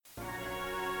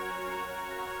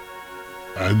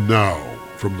And now,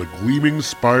 from the gleaming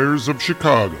spires of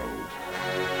Chicago,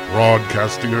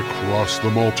 broadcasting across the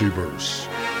multiverse,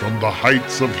 from the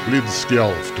heights of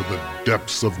Hlidskjalf to the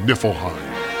depths of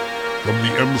Niflheim, from the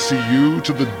MCU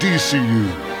to the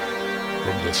DCU,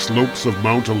 from the slopes of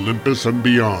Mount Olympus and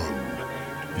beyond,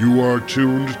 you are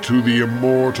tuned to the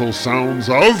immortal sounds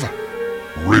of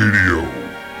Radio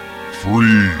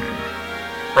Free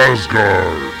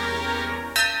Asgard.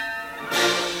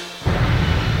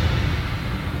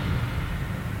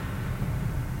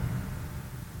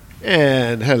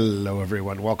 And hello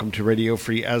everyone, welcome to Radio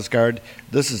Free Asgard.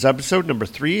 This is episode number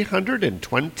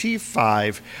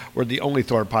 325. We're the only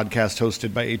Thor podcast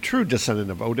hosted by a true descendant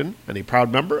of Odin and a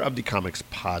proud member of the Comics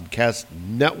Podcast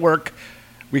Network.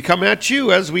 We come at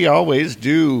you, as we always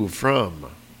do, from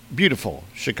beautiful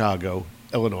Chicago,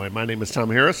 Illinois. My name is Tom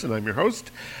Harris, and I'm your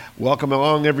host. Welcome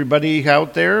along, everybody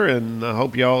out there, and I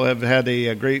hope you all have had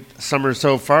a great summer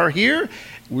so far. Here,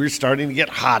 we're starting to get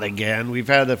hot again. We've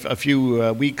had a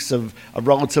few weeks of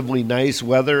relatively nice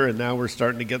weather, and now we're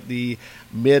starting to get the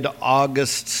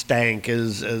mid-August stank,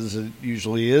 as it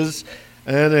usually is.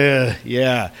 And,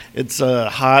 it's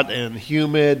hot and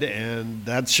humid, and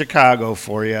that's Chicago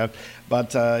for you.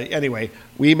 But anyway,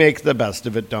 we make the best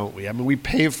of it, don't we? I mean, we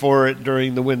pay for it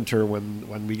during the winter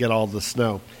when we get all the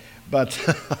snow. But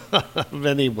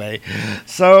anyway,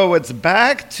 so it's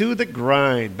back to the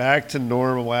grind, back to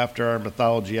normal after our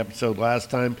mythology episode last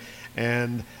time.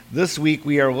 And this week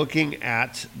we are looking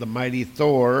at the Mighty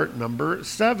Thor number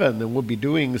 7, and we'll be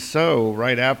doing so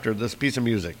right after this piece of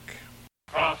music.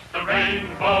 Across the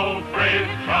rainbow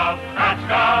bridge of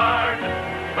Asgard,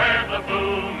 where the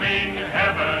booming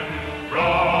heavens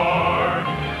roar,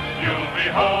 you'll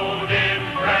behold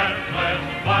in breathless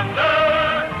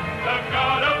wonder the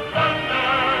god of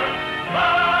thunder,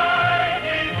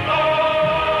 Mighty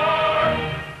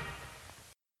Thor.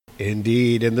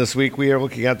 Indeed, and this week we are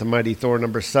looking at the Mighty Thor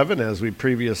number 7, as we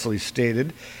previously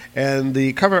stated. And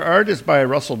the cover art is by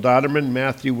Russell Dodderman,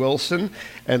 Matthew Wilson,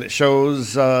 and it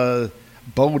shows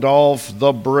Bodolf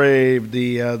the Brave,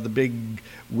 the big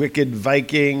wicked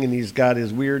Viking, and he's got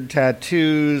his weird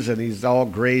tattoos, and he's all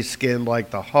gray-skinned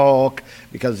like the Hulk,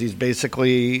 because he's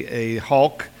basically a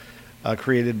Hulk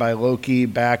created by Loki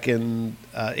back in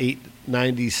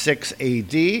 896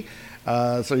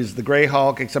 AD. So he's the Gray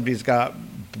Hulk, except he's got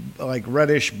like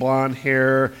reddish blonde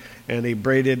hair and a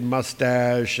braided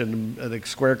mustache and a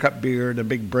square-cut beard, a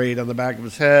big braid on the back of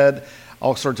his head,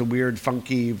 all sorts of weird,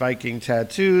 funky Viking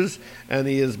tattoos, and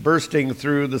he is bursting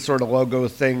through the sort of logo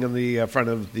thing in the front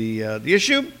of the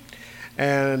issue.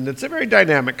 And it's a very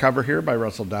dynamic cover here by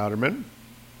Russell Dodderman.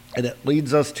 And it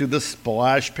leads us to the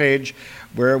splash page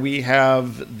where we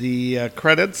have the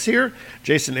credits here.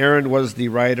 Jason Aaron was the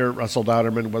writer. Russell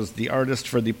Dodderman was the artist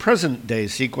for the present-day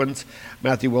sequence.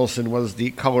 Matthew Wilson was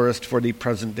the colorist for the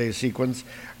present-day sequence.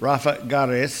 Rafa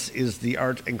Gares is the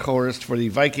art and colorist for the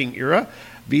Viking era.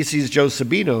 VC's Joe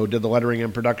Sabino did the lettering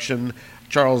and production.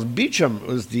 Charles Beecham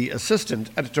was the assistant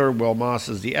editor. Will Moss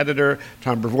is the editor.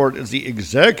 Tom Brevoort is the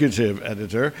executive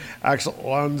editor. Axel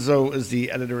Alonso is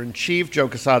the editor-in-chief. Joe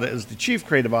Quesada is the chief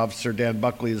creative officer. Dan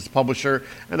Buckley is the publisher.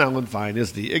 And Alan Fine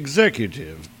is the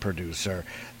executive producer.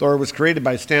 Thor was created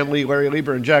by Stan Lee, Larry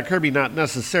Lieber, and Jack Kirby, not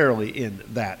necessarily in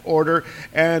that order.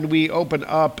 And we open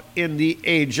up in the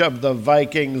age of the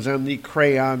Vikings and the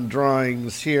crayon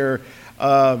drawings here.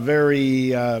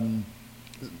 Very,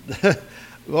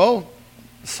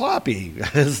 sloppy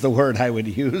is the word I would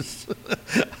use.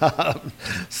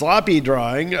 Sloppy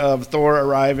drawing of Thor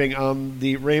arriving on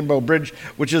the Rainbow Bridge,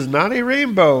 which is not a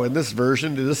rainbow in this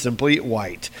version. It is simply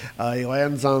white. He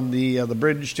lands on the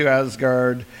bridge to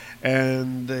Asgard,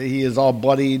 and he is all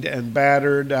bloodied and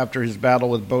battered after his battle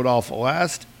with Bodolf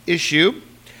last issue.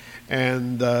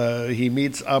 And he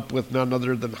meets up with none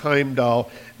other than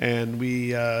Heimdall, and we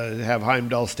have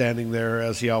Heimdall standing there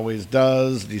as he always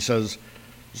does. He says,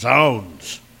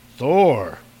 "Zounds,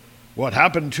 Thor, what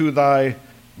happened to thy—"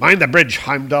 "Mind the bridge,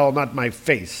 Heimdall, not my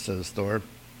face," says Thor.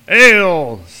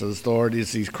 "Ale," says Thor,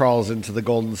 as he crawls into the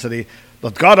Golden City.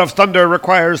 "The god of thunder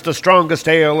requires the strongest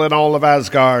ale in all of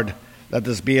Asgard. Let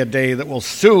this be a day that will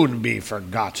soon be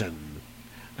forgotten."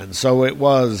 And so it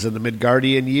was in the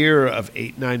Midgardian year of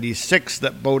 896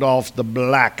 that Bodolf the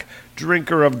Black,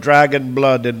 drinker of dragon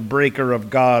blood and breaker of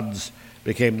gods,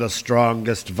 became the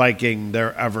strongest Viking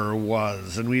there ever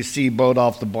was. And we see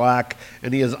Bodolf the Black,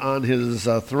 and he is on his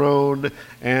throne,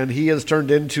 and he has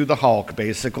turned into the Hulk,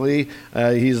 basically.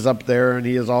 He's up there, and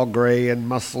he is all gray and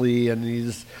muscly, and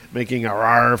he's making a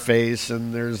rawr face,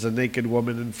 and there's a naked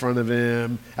woman in front of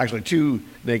him. Actually, two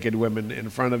naked women in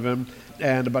front of him.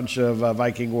 and a bunch of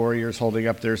Viking warriors holding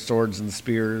up their swords and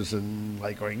spears and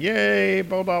like going, "Yay,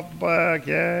 Bodolf the Black,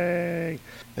 yay!"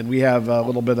 And we have a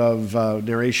little bit of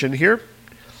narration here.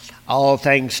 "All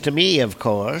thanks to me, of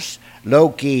course.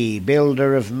 Loki,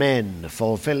 builder of men,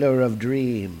 fulfiller of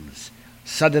dreams.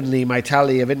 Suddenly my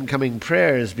tally of incoming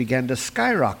prayers began to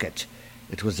skyrocket.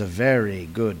 It was a very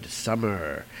good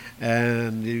summer."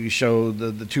 And you show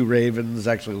the two ravens,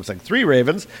 actually it looks like three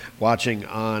ravens, watching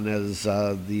on as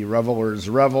the revelers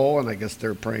revel, and I guess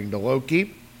they're praying to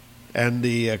Loki. And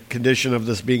the condition of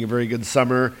this being a very good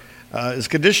summer is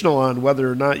conditional on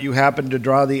whether or not you happen to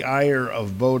draw the ire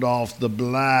of Bodolf the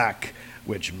Black,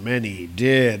 which many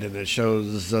did, and it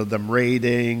shows them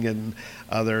raiding, and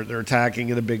they're attacking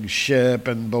in a big ship,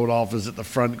 and Bodolf is at the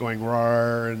front going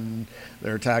roar, and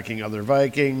they're attacking other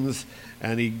Vikings,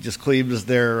 and he just cleaves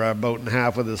their boat in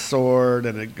half with his sword,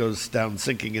 and it goes down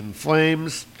sinking in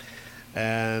flames.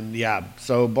 And yeah,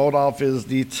 so Bodolf is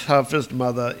the toughest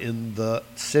mother in the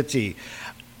city.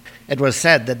 It was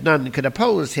said that none could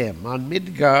oppose him on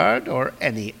Midgard or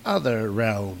any other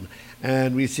realm.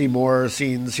 And we see more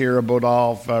scenes here of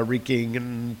Bodolf wreaking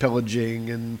and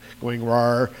pillaging and going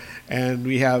roar. And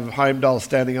we have Heimdall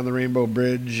standing on the Rainbow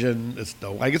Bridge, and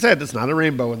like I said, it's not a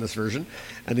rainbow in this version.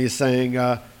 And he's saying,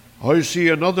 "I see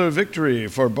another victory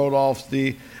for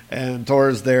Bodolf and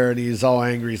Thor's there, and he's all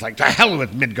angry. He's like, "To hell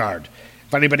with Midgard.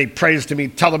 If anybody prays to me,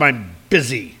 tell them I'm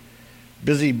busy.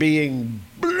 Busy being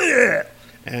bleh."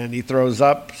 And he throws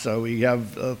up, so we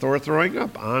have Thor throwing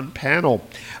up on panel.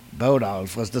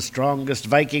 "Bodolf was the strongest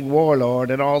Viking warlord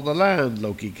in all the land,"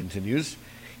 Loki continues.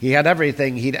 "He had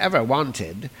everything he'd ever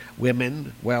wanted: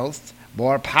 women, wealth,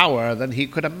 more power than he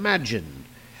could imagine.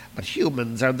 But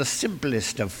humans are the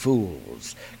simplest of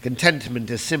fools. Contentment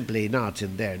is simply not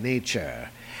in their nature.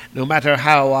 No matter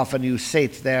how often you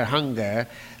sate their hunger,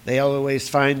 they always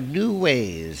find new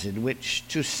ways in which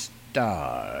to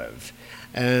starve."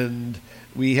 And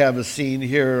we have a scene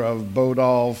here of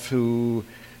Bodolf who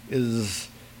is,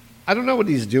 I don't know what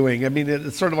he's doing. I mean,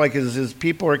 it's sort of like his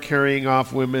people are carrying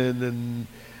off women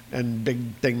and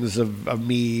big things of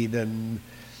mead, and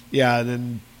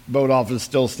then Bodolf is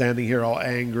still standing here all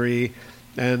angry,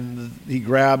 and he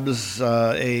grabs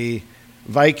a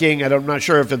Viking. I'm not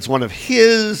sure if it's one of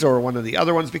his or one of the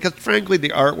other ones, because frankly the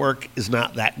artwork is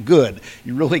not that good.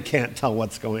 You really can't tell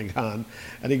what's going on.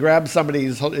 And he grabs somebody,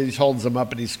 he holds him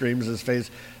up, and he screams in his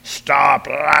face, "Stop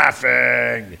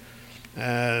laughing!"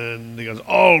 And he goes,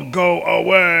 "All go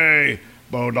away!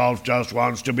 Bodolf just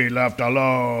wants to be left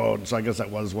alone." So I guess that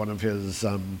was one of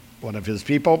his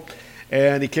people.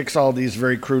 And he kicks all these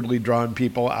very crudely drawn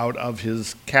people out of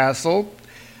his castle,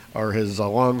 or his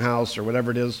longhouse, or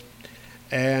whatever it is.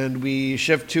 And we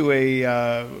shift to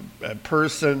a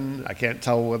person, I can't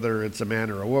tell whether it's a man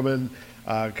or a woman,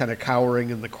 kind of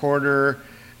cowering in the corner.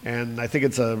 And I think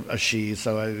it's a she,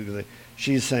 so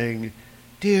she's saying,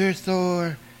 "Dear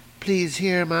Thor, please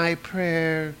hear my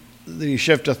prayer." We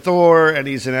shift to Thor, and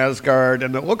he's in Asgard,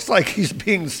 and it looks like he's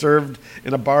being served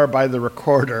in a bar by the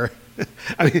Recorder.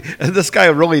 I mean, this guy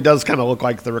really does kind of look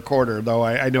like the Recorder, though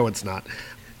I know it's not.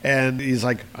 And he's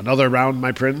like, "Another round,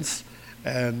 my prince?"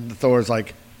 And Thor's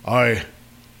like, I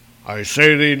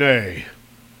say thee nay.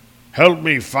 Help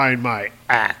me find my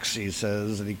axe," he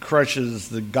says, and he crushes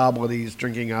the goblet he's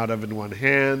drinking out of in one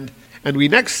hand. And we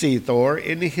next see Thor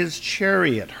in his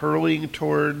chariot hurling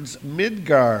towards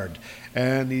Midgard.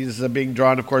 And he's being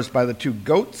drawn, of course, by the two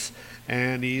goats,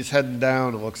 and he's heading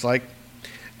down, it looks like.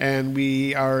 And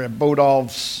we are at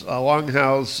Bodolf's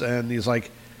longhouse, and he's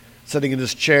like sitting in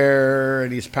his chair,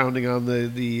 and he's pounding on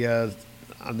the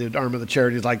arm of the chair,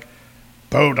 and he's like,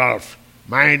 "Bodolf,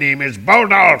 my name is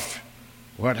Bodolf.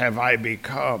 What have I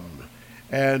become?"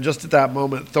 And just at that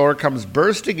moment, Thor comes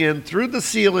bursting in through the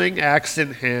ceiling, axe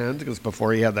in hand, because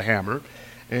before he had the hammer,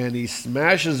 and he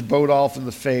smashes Bodolf in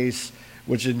the face,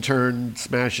 which in turn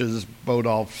smashes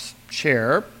Bodolf's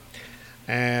chair.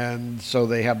 And so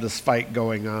they have this fight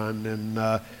going on,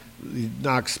 and he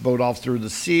knocks Bodolf through the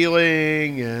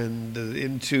ceiling and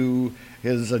into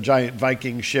his giant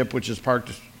Viking ship, which is parked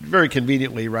very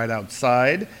conveniently right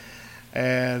outside.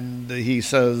 And he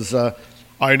says,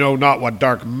 "I know not what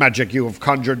dark magic you have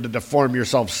conjured to deform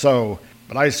yourself so,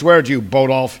 but I swear to you,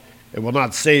 Bodolf, it will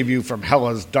not save you from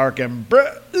Hela's dark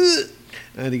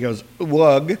And he goes,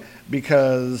 "Wug,"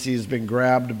 because he's been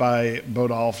grabbed by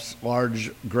Bodolf's large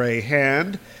gray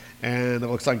hand, and it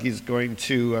looks like he's going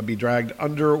to be dragged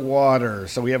underwater.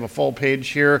 So we have a full page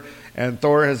here, and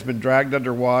Thor has been dragged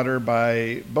underwater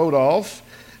by Bodolf,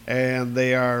 and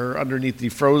they are underneath the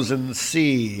frozen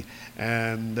sea,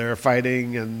 and they're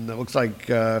fighting, and it looks like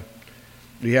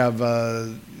We have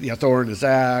Thor and his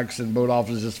axe, and Bodolf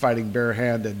is just fighting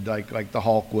barehanded like the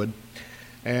Hulk would.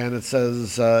 And it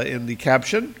says in the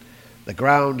caption, "The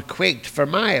ground quaked for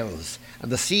miles,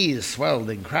 and the seas swelled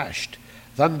and crashed.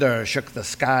 Thunder shook the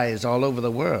skies all over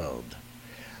the world.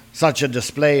 Such a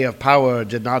display of power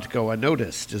did not go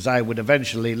unnoticed, as I would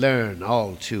eventually learn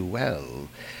all too well."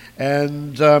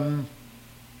 And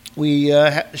we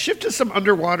shift to some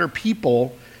underwater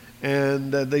people,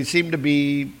 and they seem to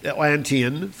be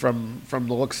Atlantean from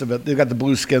the looks of it. They've got the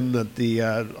blue skin that the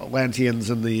Atlanteans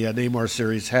in the Namor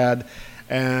series had.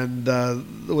 And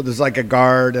there's like a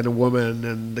guard and a woman,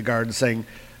 and the guard saying,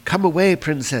 "Come away,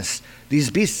 princess. These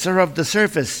beasts are of the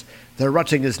surface. Their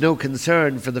rutting is no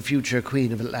concern for the future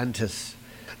queen of Atlantis."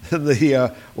 And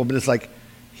the woman is like,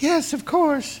 "Yes, of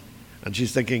course." And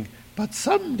she's thinking, "But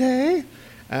someday."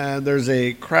 And there's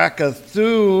a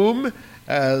crack-a-thoom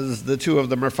as the two of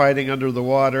them are fighting under the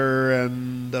water,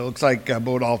 and it looks like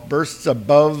Bodolf bursts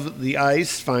above the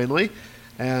ice finally.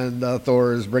 And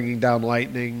Thor is bringing down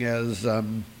lightning as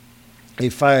they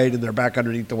fight, and they're back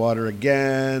underneath the water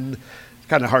again. It's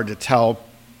kind of hard to tell.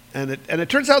 And it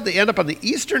turns out they end up on the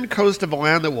eastern coast of a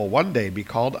land that will one day be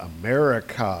called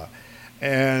America.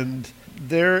 And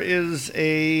there is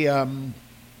a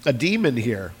demon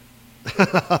here.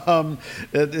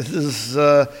 This is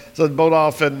so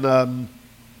Bodolf and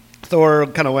Thor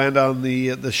kind of land on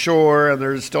the shore, and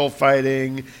they're still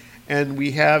fighting. And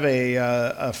we have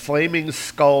a flaming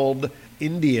skulled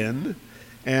Indian,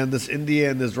 and this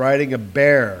Indian is riding a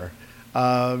bear.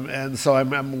 And so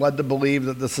I'm led to believe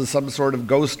that this is some sort of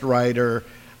ghost rider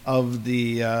of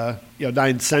the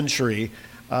 9th century,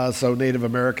 so Native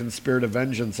American spirit of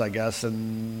vengeance, I guess.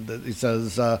 And he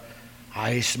says,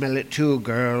 "I smell it too,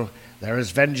 girl. There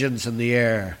is vengeance in the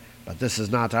air, but this is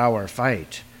not our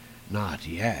fight. Not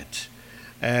yet."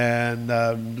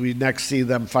 And we next see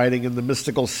them fighting in the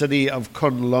mystical city of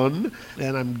Kunlun.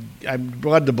 And I'm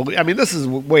glad to believe, I mean, this is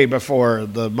way before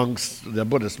the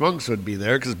Buddhist monks would be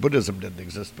there, because Buddhism didn't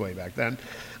exist way back then.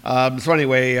 So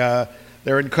anyway,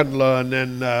 they're in Kunlun,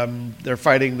 and they're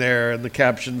fighting there, and the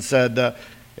caption said,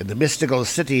 "In the mystical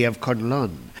city of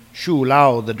Kunlun, Shu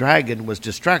Lao the dragon was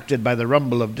distracted by the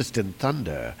rumble of distant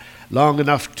thunder, long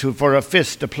enough for a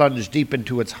fist to plunge deep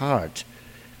into its heart.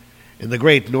 In the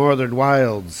great northern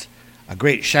wilds, a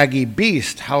great shaggy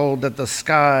beast howled at the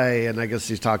sky," and I guess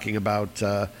he's talking about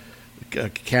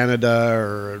Canada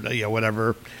or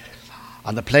whatever.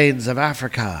 "On the plains of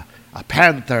Africa, a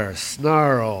panther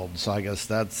snarled." So I guess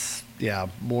that's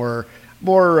more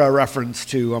reference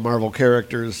to Marvel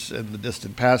characters in the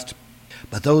distant past.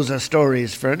 "But those are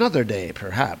stories for another day,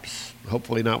 perhaps.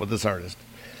 Hopefully not with this artist."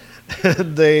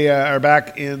 They are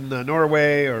back in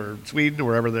Norway or Sweden or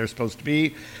wherever they're supposed to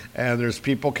be, and there's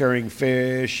people carrying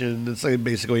fish, and it's like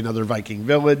basically another Viking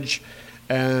village,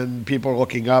 and people are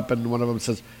looking up, and one of them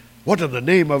says, "What in the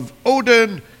name of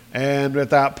Odin?" And at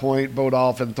that point,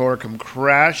 Bodolf and Thor come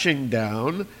crashing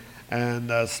down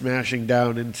and smashing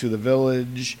down into the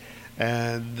village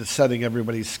and setting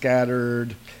everybody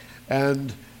scattered.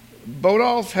 And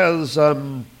Bodolf has...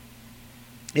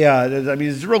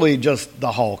 he's really just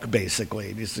the Hulk,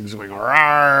 basically. These things are going,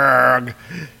 "Rargh!"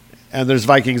 And there's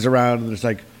Vikings around, and there's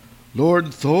like,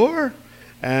 "Lord Thor?"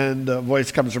 And a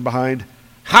voice comes from behind.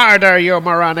 "Harder, you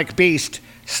moronic beast!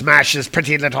 Smash his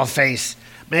pretty little face.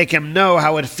 Make him know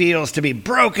how it feels to be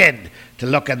broken, to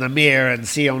look in the mirror and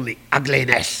see only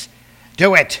ugliness.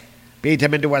 Do it! Beat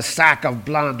him into a sack of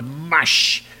blonde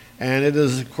mush." And it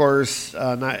is, of course,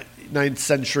 9th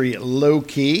century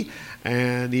Loki.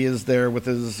 And he is there with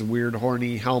his weird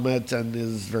horny helmet and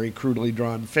his very crudely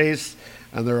drawn face.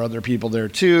 And there are other people there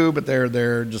too, but they're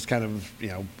there just kind of,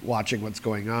 watching what's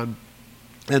going on.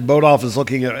 And Bodolf is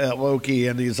looking at Loki,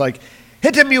 and he's like,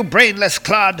 "Hit him, you brainless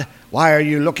clod! Why are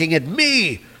you looking at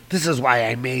me? This is why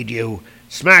I made you.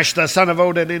 Smash the son of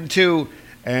Odin in two."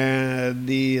 And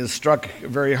he is struck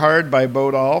very hard by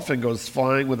Bodolf and goes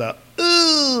flying with a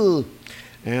 "ooh!"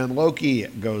 And Loki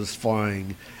goes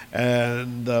flying.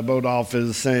 And Bodolf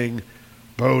is saying,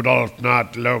 "Bodolf,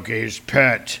 not Loki's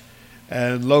pet."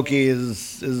 And Loki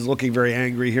is looking very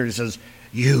angry here. He says,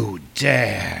 "You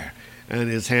dare!" And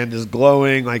his hand is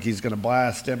glowing like he's going to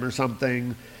blast him or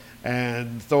something.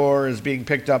 And Thor is being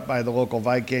picked up by the local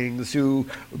Vikings, who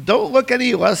don't look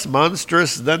any less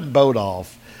monstrous than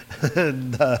Bodolf.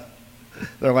 And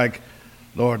they're like,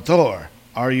 "Lord Thor,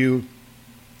 are you..."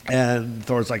 And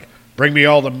Thor's like, "Bring me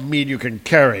all the meat you can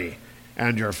carry,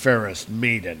 and your fairest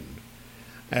maiden."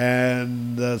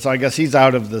 And so I guess he's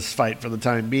out of this fight for the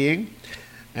time being.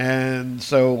 And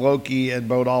so Loki and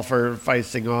Bodolf are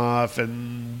facing off,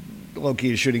 and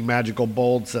Loki is shooting magical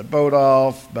bolts at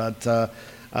Bodolf, but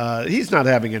he's not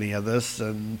having any of this.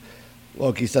 And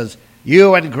Loki says,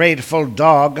 "You ungrateful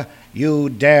dog, you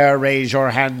dare raise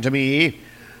your hand to me?"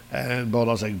 And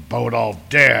Bodolf's like, "Bodolf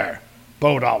dare,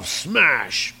 Bodolf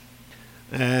smash."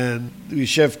 And we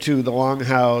shift to the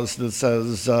longhouse that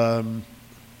says,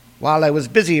 "While I was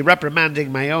busy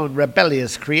reprimanding my own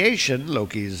rebellious creation,"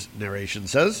 Loki's narration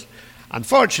says,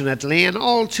 "unfortunately an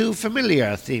all too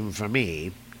familiar theme for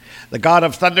me, the god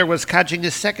of thunder was catching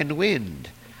his second wind,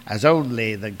 as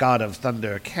only the god of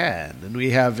thunder can." And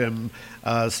we have him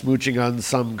smooching on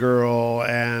some girl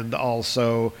and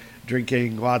also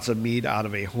drinking lots of mead out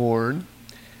of a horn.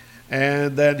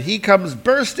 And then he comes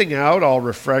bursting out, all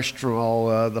refreshed from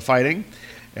all the fighting,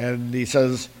 and he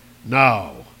says,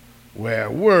 "Now, where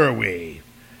were we?"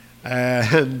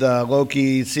 And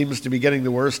Loki seems to be getting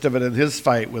the worst of it in his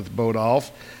fight with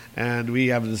Bodolf, and we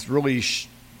have this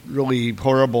really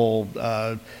horrible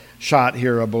shot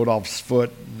here of Bodolf's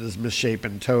foot, his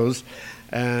misshapen toes,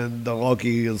 and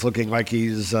Loki is looking like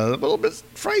he's a little bit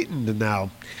frightened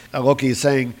now. Loki is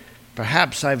saying,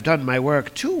 "Perhaps I've done my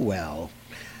work too well."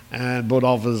 And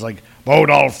Bodolf is like,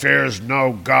 "Bodolf fears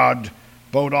no god.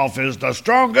 Bodolf is the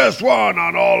strongest one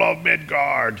on all of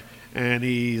Midgard." And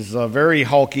he's very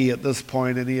hulky at this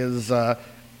point, and he is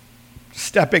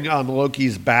stepping on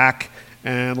Loki's back,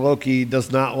 and Loki does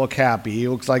not look happy. He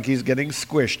looks like he's getting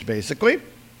squished, basically.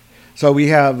 So we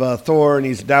have Thor, and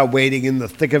he's now waiting in the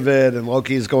thick of it, and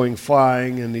Loki's going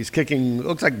flying, and he's kicking,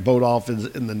 looks like Bodolf is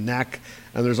in the neck,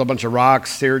 and there's a bunch of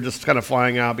rocks here just kind of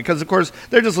flying out, because, of course,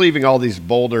 they're just leaving all these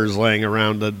boulders laying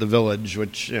around the village,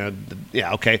 which,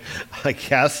 yeah, okay, I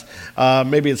guess.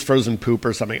 Maybe it's frozen poop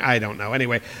or something. I don't know.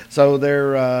 Anyway, so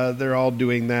they're all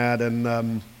doing that,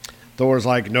 and Thor's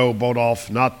like, "No, Bodolf,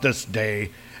 not this day."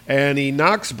 And he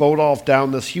knocks Bodolf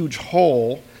down this huge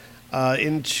hole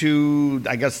into,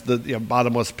 I guess, the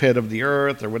bottomless pit of the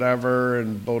earth or whatever,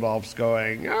 and Bodolf's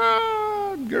going,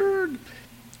 "Ah, Gerd."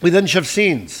 We then shift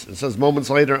scenes. It says moments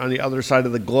later on the other side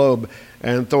of the globe,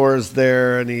 and Thor's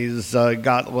there, and he's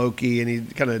got Loki, and he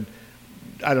kind of,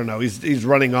 I don't know, he's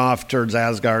running off towards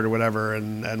Asgard or whatever,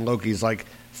 and Loki's like,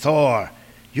 "Thor,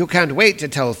 you can't wait to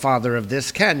tell father of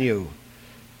this, can you?"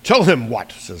 "Tell him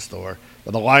what?" says Thor.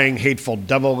 "That a lying, hateful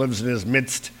devil lives in his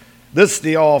midst. This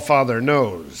the All-Father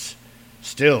knows.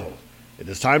 Still, it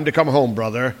is time to come home,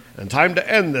 brother, and time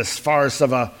to end this farce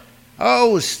of a—"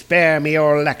 "Oh, spare me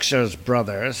your lectures,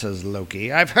 brother," says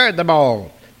Loki. "I've heard them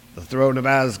all. The throne of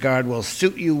Asgard will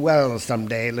suit you well some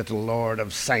day, little lord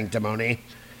of sanctimony.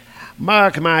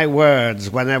 Mark my words,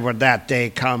 whenever that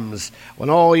day comes, when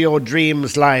all your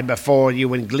dreams lie before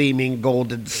you in gleaming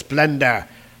golden splendor,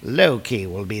 Loki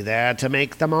will be there to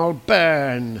make them all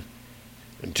burn."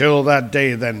 "Until that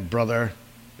day, then, brother.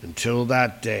 Until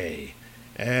that day."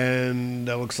 And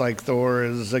it looks like Thor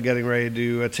is getting ready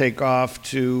to take off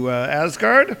to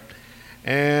Asgard.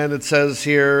 And it says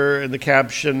here in the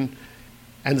caption,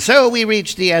 "And so we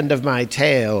reach the end of my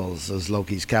tales," is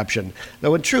Loki's caption.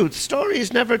 "Though in truth,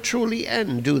 stories never truly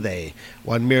end, do they?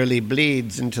 One merely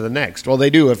bleeds into the next." Well,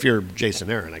 they do if you're Jason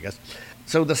Aaron, I guess.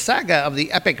 "So the saga of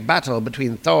the epic battle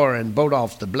between Thor and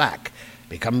Bodolf the Black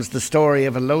becomes the story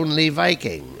of a lonely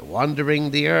Viking wandering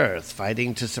the earth,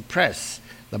 fighting to suppress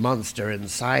the monster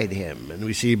inside him." And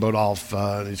we see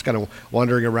Bodolf, he's kind of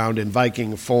wandering around in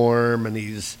Viking form, and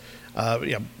he's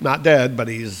not dead, but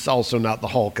he's also not the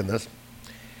Hulk in this.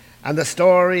 "And the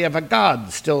story of a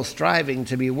god still striving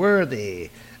to be worthy."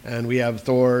 And we have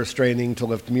Thor straining to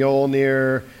lift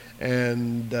Mjolnir,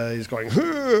 and he's going,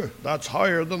 "That's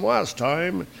higher than last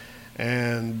time."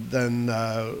 And then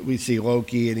we see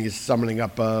Loki, and he's summoning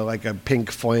up like a pink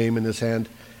flame in his hand.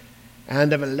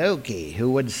 "And of a Loki who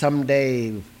would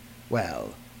someday, well,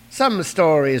 some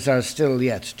stories are still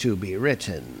yet to be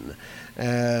written."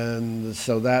 And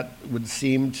so that would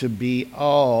seem to be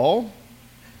all.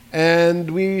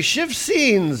 And we shift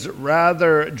scenes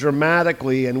rather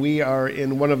dramatically, and we are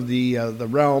in one of the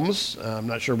realms. I'm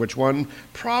not sure which one.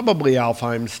 Probably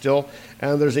Alfheim still.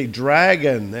 And there's a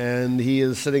dragon, and he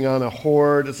is sitting on a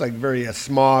horde. It's like very a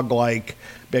Smog-like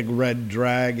big red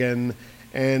dragon.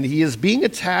 And he is being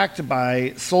attacked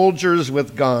by soldiers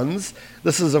with guns.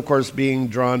 This is, of course, being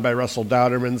drawn by Russell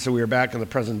Dowderman, so we are back in the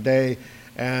present day.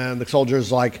 And the soldier's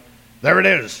like, "There it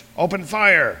is! Open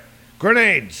fire!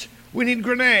 Grenades! We need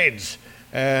grenades!"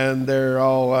 And they're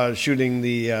all shooting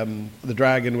the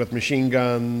dragon with machine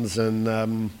guns.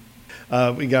 And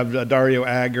we got Dario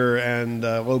Agger and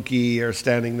Loki are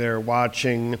standing there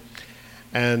watching.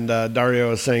 And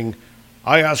Dario is saying,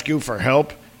 "I ask you for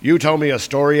help. You tell me a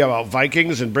story about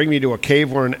Vikings and bring me to a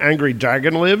cave where an angry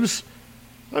dragon lives?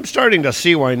 I'm starting to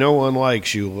see why no one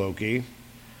likes you, Loki."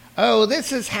 "Oh,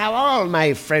 this is how all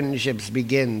my friendships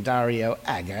begin, Dario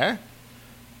Agger.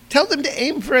 Tell them to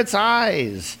aim for its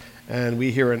eyes." And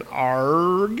we hear an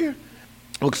arg.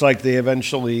 Looks like they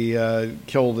eventually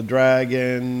kill the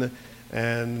dragon,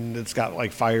 and it's got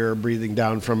like fire breathing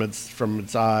down from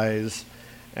its eyes.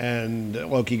 And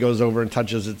Loki goes over and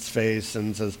touches its face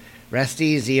and says, "Rest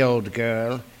easy, old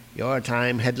girl. Your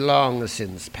time had long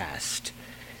since passed.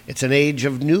 It's an age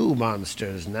of new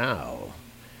monsters now."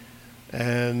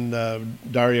 And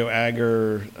Dario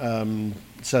Agger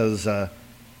says,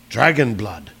 "Dragon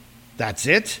blood. That's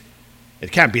it?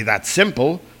 It can't be that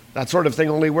simple. That sort of thing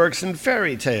only works in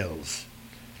fairy tales."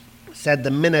 "Said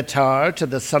the Minotaur to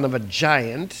the son of a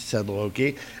giant," said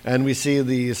Loki. And we see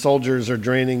the soldiers are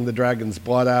draining the dragon's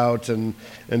blood out and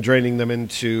draining them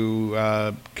into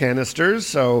canisters.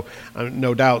 So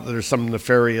no doubt there's some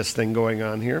nefarious thing going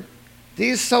on here.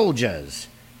 "These soldiers,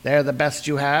 they're the best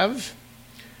you have?"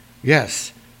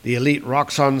 "Yes, the elite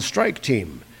Roxxon strike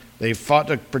team. They've fought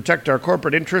to protect our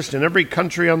corporate interest in every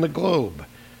country on the globe.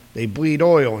 They bleed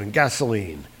oil and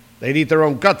gasoline. They'd eat their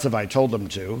own guts if I told them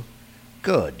to."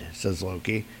 "Good," says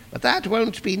Loki, "but that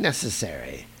won't be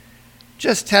necessary.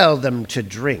 Just tell them to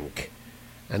drink,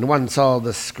 and once all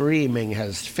the screaming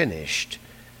has finished,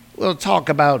 we'll talk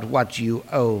about what you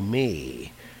owe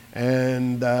me."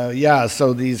 And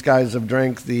so these guys have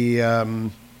drank the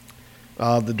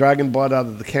dragon blood out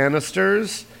of the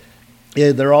canisters.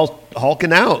 Yeah, they're all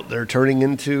hulking out. They're turning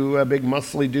into big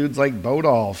muscly dudes like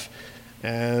Bodolf.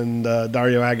 And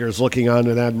Dario Agger is looking on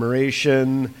in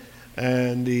admiration,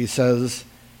 and he says,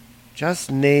 "Just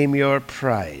name your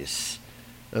price."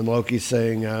 And Loki's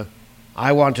saying,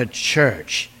 "I want a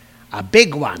church, a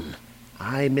big one.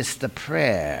 I miss the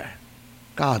prayer.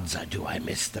 Gods, do I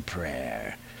miss the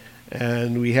prayer."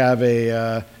 And we have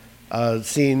a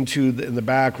scene in the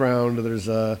background. There's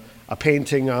a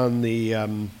painting on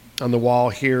the wall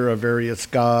here of various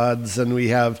gods, and we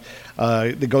have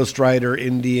the Ghost Rider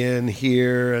Indian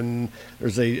here, and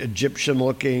there's a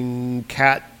Egyptian-looking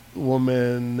cat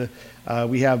woman.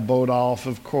 We have Bodolf,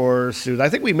 of course. I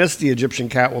think we missed the Egyptian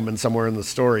cat woman somewhere in the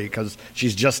story because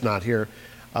she's just not here.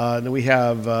 Then we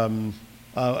have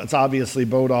it's obviously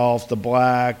Bodolf the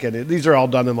Black, and these are all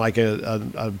done in like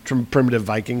a primitive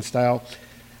Viking style.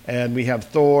 And we have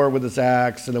Thor with his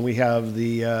axe, and then we have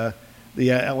the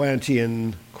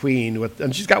Atlantean queen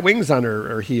and she's got wings on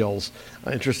her heels.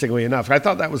 Interestingly enough, I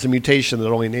thought that was a mutation that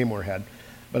only Namor had.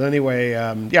 But anyway,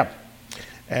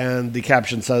 And the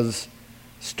caption says,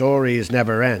 "Stories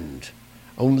never end.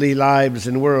 Only lives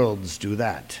and worlds do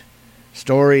that.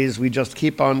 Stories we just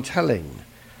keep on telling,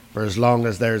 for as long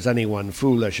as there's anyone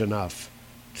foolish enough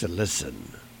to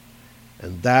listen."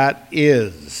 And that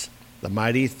is the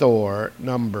Mighty Thor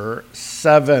number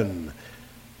 7.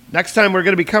 Next time we're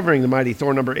going to be covering the Mighty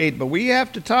Thor number 8, but we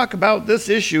have to talk about this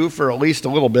issue for at least a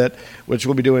little bit, which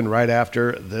we'll be doing right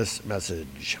after this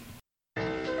message.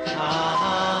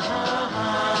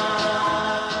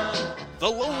 The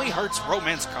Lonely Hearts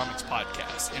Romance Comics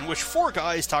Podcast, in which 4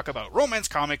 guys talk about romance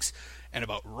comics and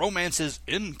about romances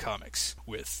in comics,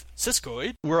 with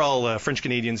Siskoid. We're all French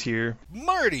Canadians here.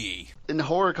 Marty. In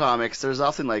horror comics, there's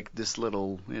often like this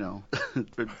little,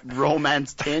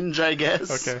 romance tinge, I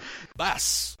guess. Okay.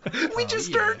 Bass. We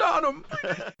just turned on him.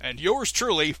 And yours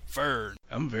truly, Fern.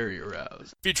 I'm very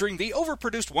aroused. Featuring the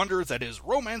overproduced wonder that is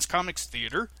romance comics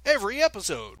theater every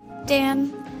episode.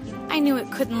 Dan, I knew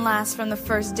it couldn't last from the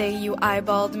first day you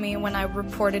eyeballed me when I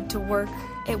reported to work.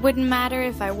 It wouldn't matter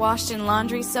if I washed in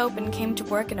laundry soap and came to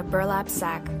work in a burlap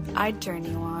sack. I'd turn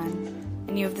you on.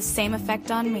 And you have the same effect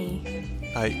on me.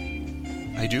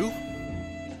 I do?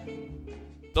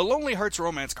 The Lonely Hearts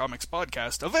Romance Comics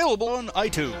Podcast, available on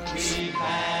iTunes. We've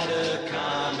had a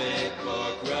comic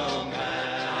book romance.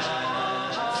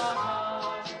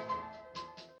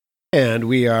 And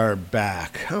we are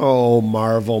back. Oh,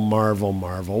 Marvel, Marvel,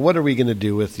 Marvel. What are we going to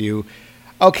do with you?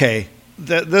 Okay,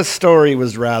 this story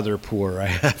was rather poor, I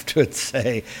have to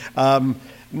say.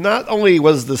 Not only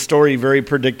was the story very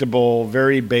predictable,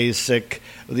 very basic,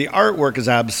 the artwork is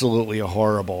absolutely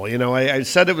horrible. I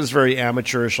said it was very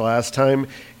amateurish last time.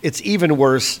 It's even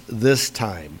worse this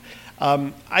time.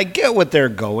 I get what they're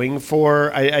going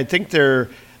for. I think they're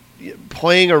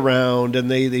playing around,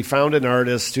 and they found an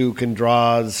artist who can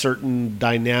draw certain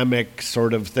dynamic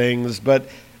sort of things, but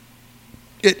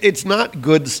it's not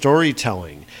good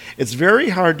storytelling. It's very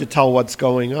hard to tell what's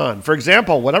going on. For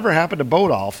example, whatever happened to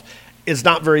Bodolf is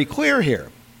not very clear here.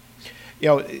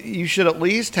 You should at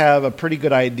least have a pretty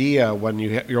good idea when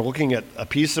you're looking at a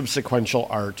piece of sequential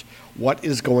art what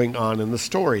is going on in the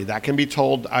story. That can be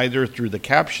told either through the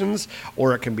captions,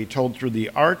 or it can be told through the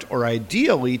art, or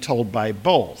ideally told by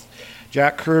both.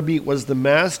 Jack Kirby was the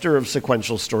master of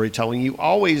sequential storytelling. You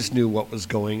always knew what was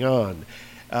going on.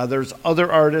 There's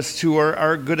other artists who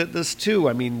are good at this too.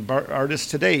 I mean,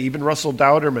 artists today, even Russell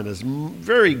Dauterman is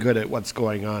very good at what's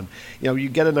going on. You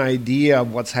get an idea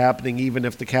of what's happening even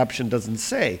if the caption doesn't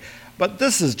say. But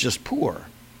this is just poor.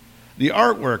 The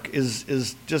artwork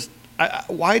is just...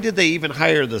 why did they even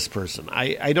hire this person?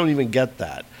 I don't even get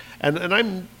that. And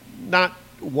I'm not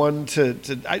one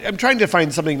I'm trying to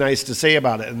find something nice to say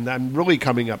about it, and I'm really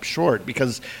coming up short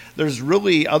because there's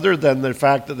really, other than the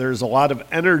fact that there's a lot of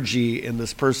energy in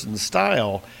this person's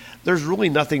style, there's really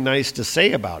nothing nice to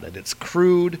say about it. It's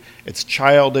crude, it's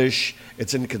childish,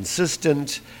 it's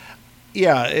inconsistent.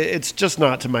 Yeah, it's just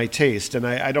not to my taste, and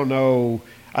I don't know...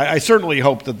 I certainly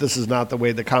hope that this is not the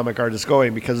way the comic art is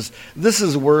going, because this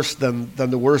is worse than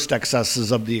the worst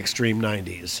excesses of the extreme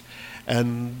 90s.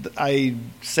 And I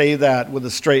say that with a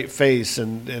straight face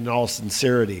and in all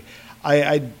sincerity.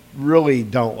 I really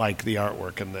don't like the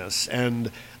artwork in this, and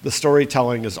the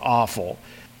storytelling is awful.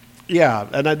 Yeah,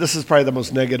 and this is probably the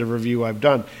most negative review I've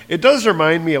done. It does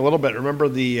remind me a little bit. Remember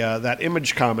that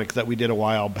Image comic that we did a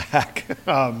while back,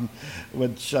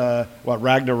 which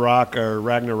Ragnarok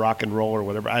and Roll or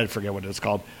whatever. I forget what it's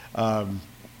called.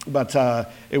 But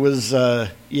it was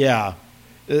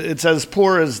It's as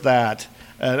poor as that.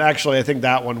 And actually, I think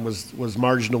that one was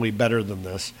marginally better than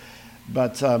this.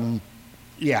 But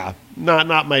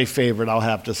not my favorite, I'll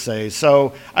have to say.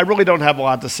 So I really don't have a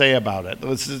lot to say about it.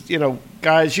 This is,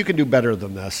 guys, you can do better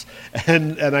than this,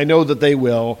 and I know that they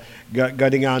will.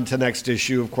 Getting on to next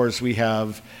issue, of course, we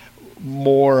have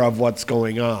more of what's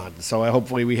going on. So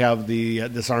hopefully we have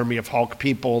this army of Hulk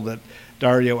people that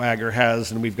Dario Agger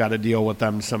has, and we've got to deal with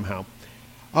them somehow.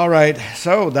 All right,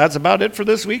 so that's about it for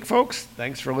this week, folks.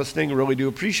 Thanks for listening. Really do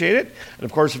appreciate it. And,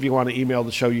 of course, if you want to email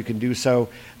the show, you can do so.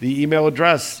 The email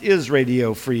address is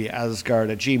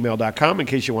radiofreeasgard@gmail.com in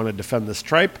case you want to defend this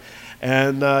tripe.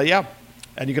 And,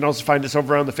 and you can also find us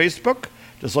over on the Facebook.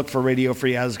 Just look for Radio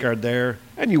Free Asgard there,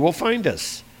 and you will find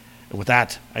us. And with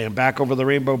that, I am back over the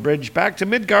Rainbow Bridge, back to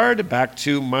Midgard, back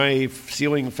to my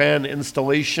ceiling fan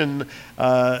installation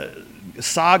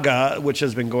saga, which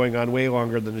has been going on way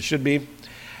longer than it should be.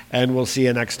 And we'll see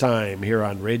you next time here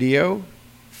on Radio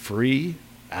Free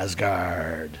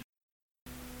Asgard.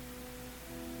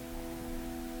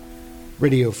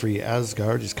 Radio Free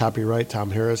Asgard is copyright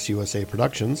Tom Harris USA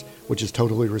Productions, which is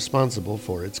totally responsible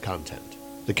for its content.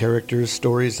 The characters,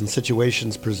 stories, and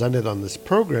situations presented on this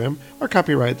program are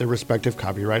copyright their respective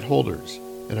copyright holders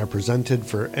and are presented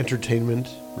for entertainment,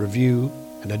 review,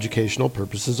 and educational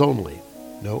purposes only.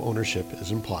 No ownership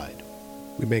is implied.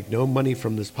 We make no money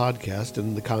from this podcast,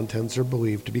 and the contents are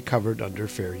believed to be covered under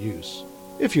fair use.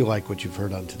 If you like what you've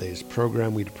heard on today's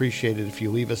program, we'd appreciate it if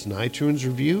you leave us an iTunes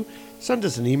review, send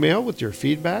us an email with your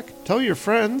feedback, tell your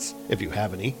friends, if you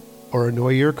have any, or annoy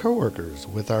your coworkers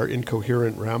with our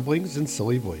incoherent ramblings and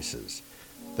silly voices.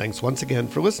 Thanks once again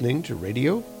for listening to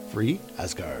Radio Free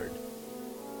Asgard.